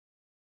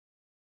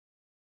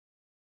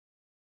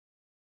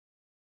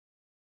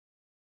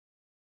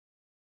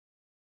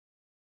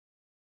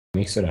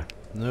mixar det.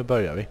 Nu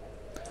börjar vi.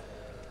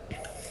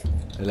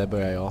 Eller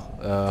börjar jag?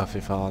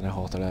 Fy fan, jag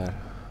hatar det här.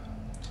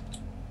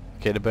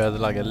 Okej, det började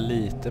lagga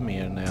lite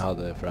mer när jag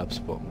hade fraps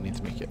på, men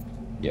inte mycket.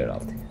 Gör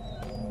alltid.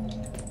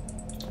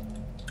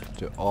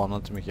 Du anar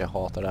inte hur mycket jag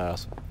hatar det här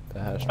alltså. Det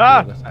här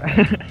spelet.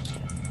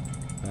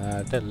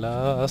 Är det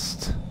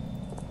löst?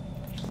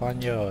 Vad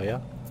fan gör jag?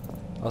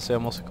 Alltså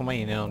jag måste komma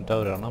in genom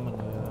dörrarna, men...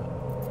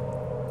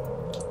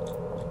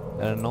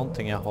 Är det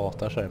någonting jag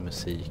hatar så är det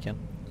musiken.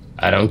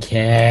 I don't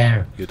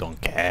care. You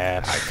don't care,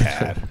 I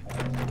care.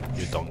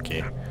 You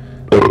donkey.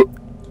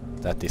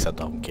 That is a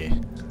donkey.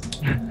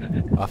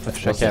 Varför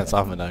försöker jag ens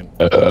använda den?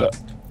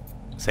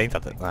 Säg inte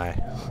att det...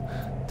 Nej.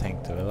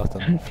 Tänkte väl att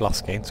en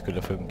flaska inte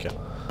skulle funka.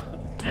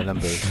 Eller en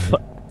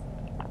burk.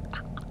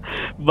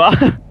 Va?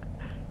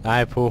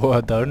 Nej,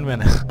 på dörren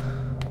menar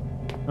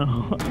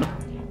jag.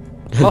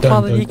 Vad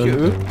fan, den gick ju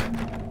upp.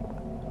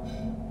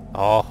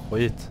 Ja,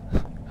 skit.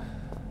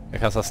 Jag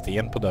kastade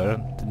sten på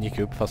dörren. Den gick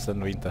upp fast den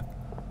nog inte.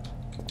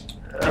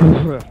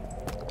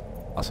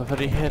 Alltså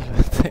för i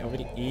helvete, jag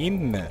vill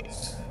in.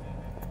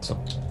 Så.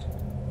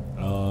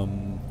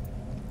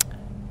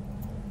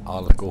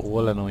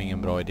 Alkohol är nog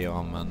ingen bra idé att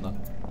använda.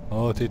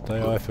 Titta,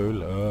 jag är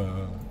full.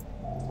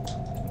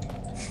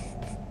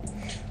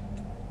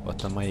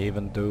 What am I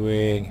even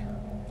doing?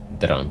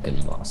 Drunken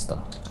master.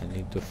 I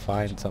need to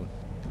find some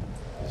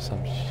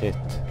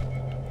shit.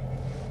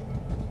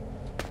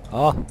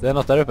 Det är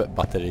något där uppe.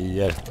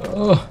 Batterier.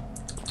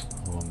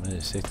 Vad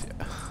mysigt.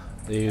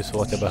 Det är ju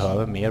så att jag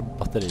behöver mer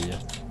batterier.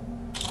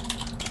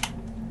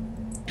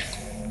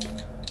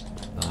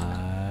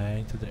 Nej,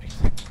 inte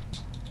direkt.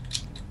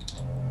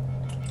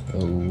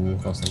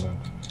 Konstigt.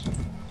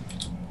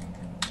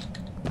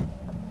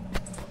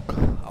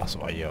 Alltså,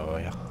 vad gör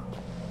jag?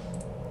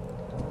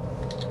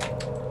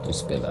 Du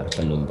spelar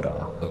Penumbra.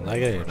 Den där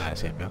grejen, nej,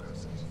 ser jag.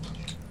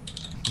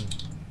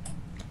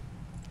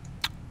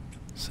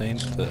 Säg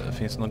inte,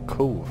 finns det någon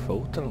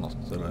kofot eller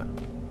något, eller?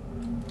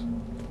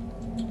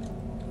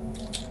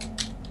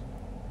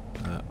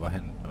 Vad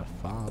händer?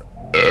 Vad fan?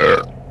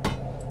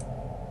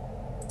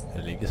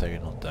 Det ligger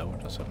säkert något där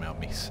borta som jag har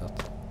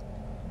missat.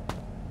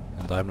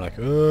 And I'm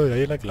like, jag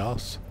gillar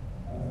glass.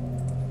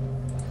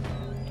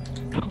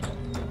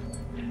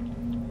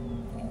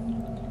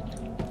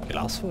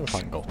 Glass var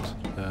fan gott.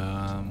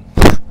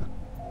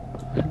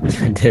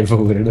 Det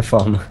vore det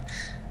fan.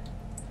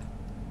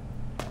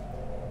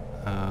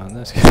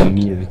 Nu ska jag...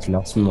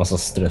 Mjukglass med massa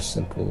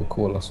strössel på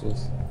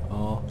kolasås.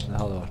 Ja, det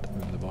hade varit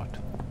underbart.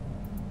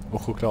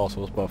 Och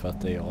chokladsås bara för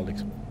att det är jag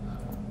liksom.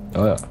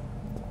 Ja.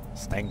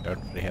 Stäng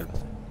dörren för i helvete.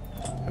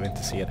 Jag vill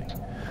inte se dig.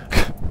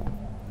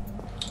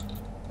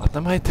 What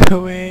am I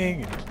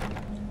doing?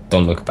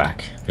 Don't look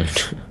back.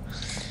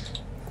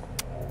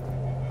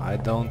 I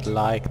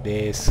don't like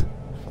this.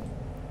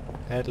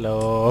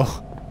 Hello.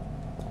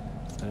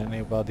 Is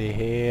anybody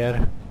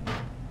here?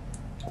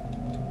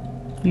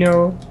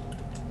 No.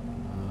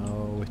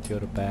 Oh, with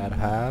your bare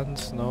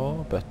hands,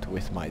 no, but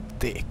with my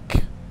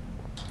dick.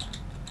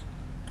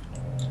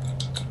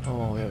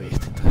 Jag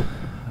vet inte.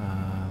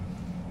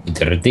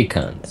 Inte your dick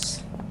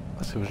hands.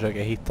 Jag ska försöka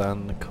hitta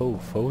en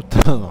kofot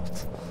eller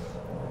något.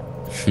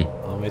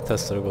 Om vi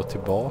testar att gå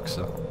tillbaka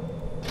så.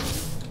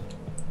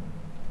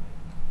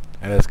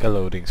 Jag älskar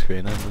loading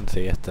screenen, den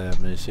ser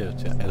jättemysig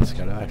ut. Jag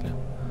älskar det verkligen.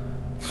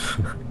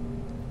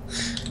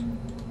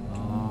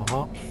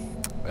 Jaha.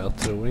 Jag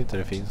tror inte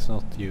det finns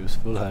något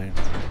useful här inne.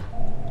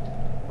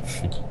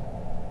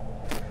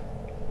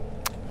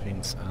 Det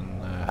finns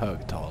en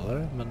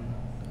högtalare, men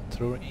jag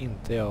tror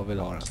inte jag vill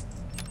ha den.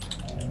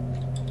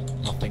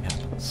 Nothing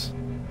happens.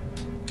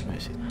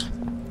 Mysigt.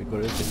 Vi går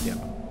ut lite grann.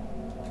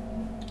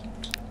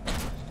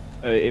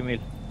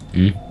 Emil.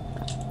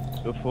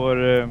 Då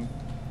får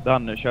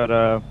Danne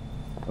köra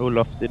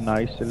Olof the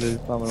Nice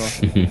eller fan vad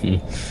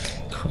det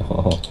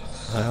var.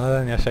 Ja,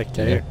 den jag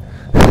checkar ju.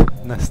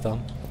 Nästan.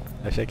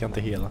 Jag checkar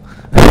inte hela.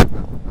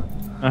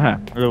 Nähä,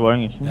 det var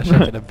inget. Jag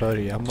checkade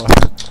början bara.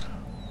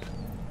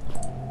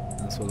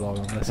 Den så lagom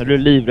läskigt. Jag blev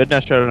livrädd när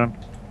jag körde den.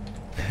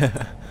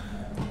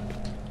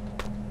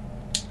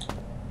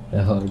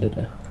 Jag hörde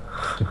det.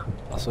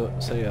 Alltså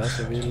seriöst,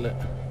 jag vill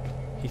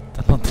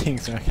hitta någonting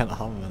som jag kan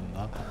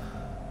använda.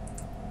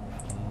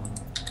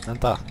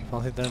 Vänta,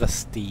 fanns inte den där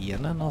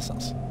stenen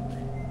någonstans?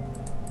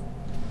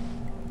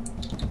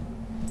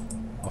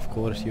 Of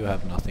course you have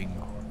nothing.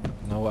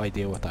 No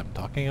idea what I'm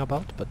talking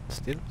about, but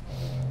still.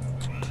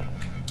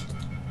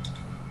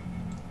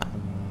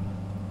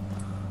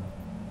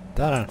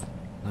 Där är den.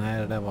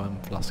 Nej, det där var en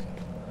flaska.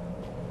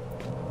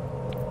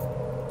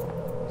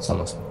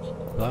 Samma sak.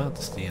 Där är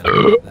inte stenen.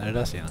 Där är det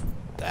där stenen.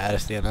 Där är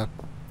stenen.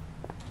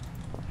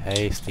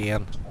 Hej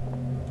sten.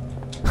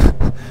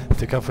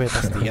 Du kan få heta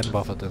sten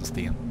bara för att du är en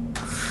sten.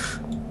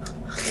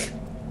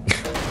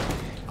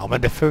 Ja,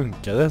 men det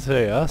funkade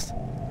seriöst.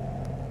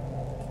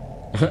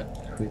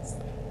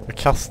 Jag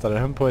kastade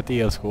den på ett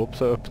elskåp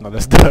så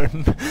öppnades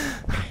dörren.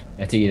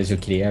 Jag tycker det är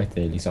så kreativt,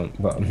 det är liksom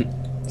bara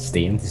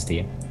sten till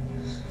sten.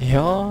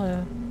 Ja,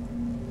 jag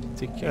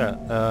tycker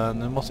det.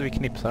 Nu måste vi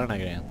knipsa den här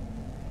grejen.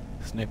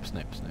 Snipp,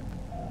 snipp, snipp.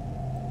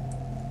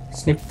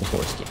 Snip the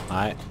foreskin.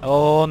 Nej.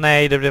 Åh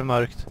nej, det blev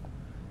mörkt.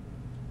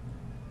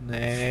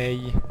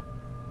 Nej.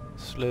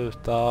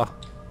 Sluta.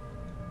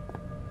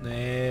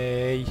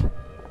 Nej.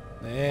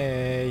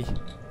 Nej.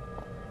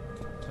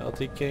 Jag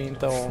tycker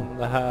inte om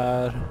det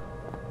här.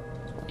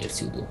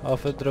 Yes, you do.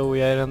 Varför drog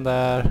jag i den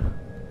där?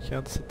 Kan jag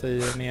inte sitta i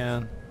den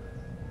igen?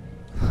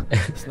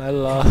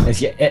 Snälla.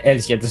 Jag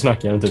älskar att du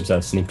snackar om typ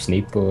såhär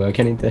snipp och jag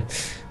kan inte...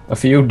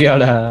 Varför gjorde jag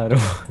det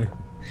här?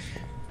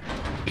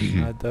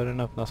 Nej, dörren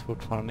öppnas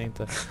fortfarande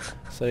inte.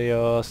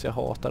 Seriöst, jag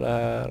hatar det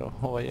här.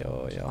 Oj.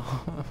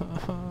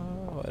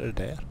 Vad är det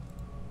där?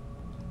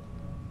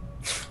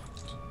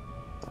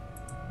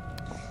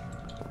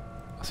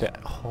 Alltså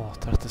jag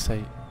hatar att det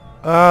säger...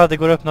 det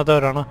går att öppna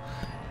dörrarna.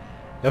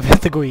 Jag vill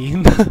inte gå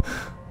in.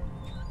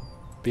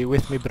 Be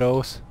with me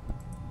bros.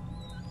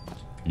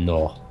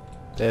 No.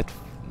 Det är ett...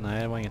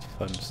 Nej, det var inget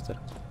fönster.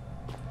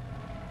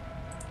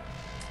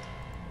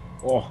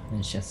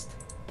 En chest.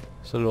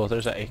 Så låter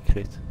det så här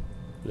äckligt.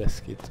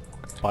 Läskigt.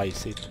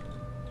 Bajsigt.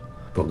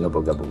 Bugga.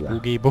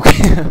 Boogie.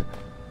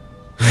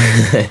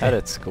 Här är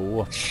ett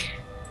skåp.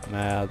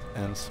 Med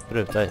en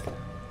spruta i.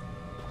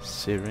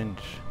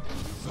 Syringe.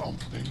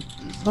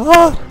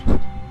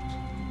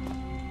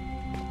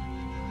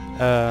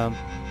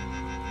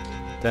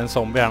 Det är en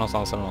zombie här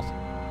någonstans eller något.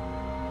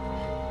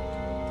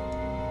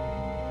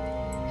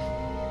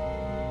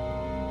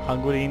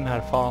 Han går in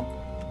här, fan.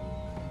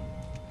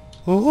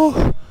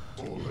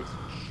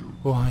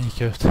 Han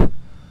gick ut.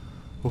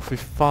 Fy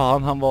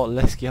fan, han var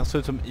läskig. Han såg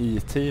ut som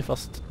IT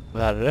fast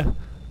värre.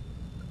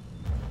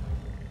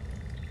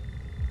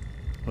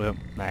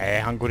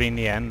 Nej, han går in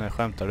igen.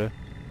 Skämtar du?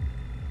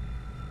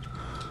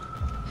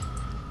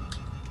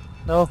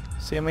 No,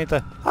 se mig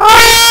inte.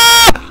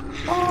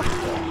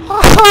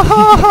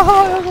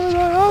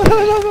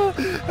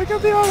 Jag kan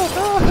inte göra det.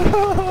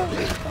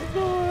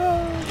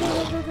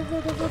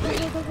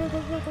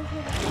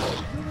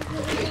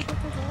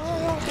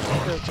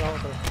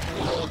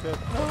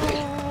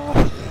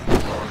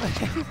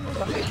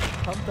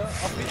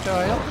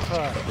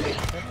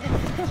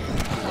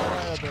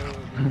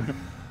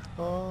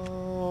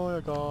 Oh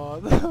my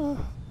god.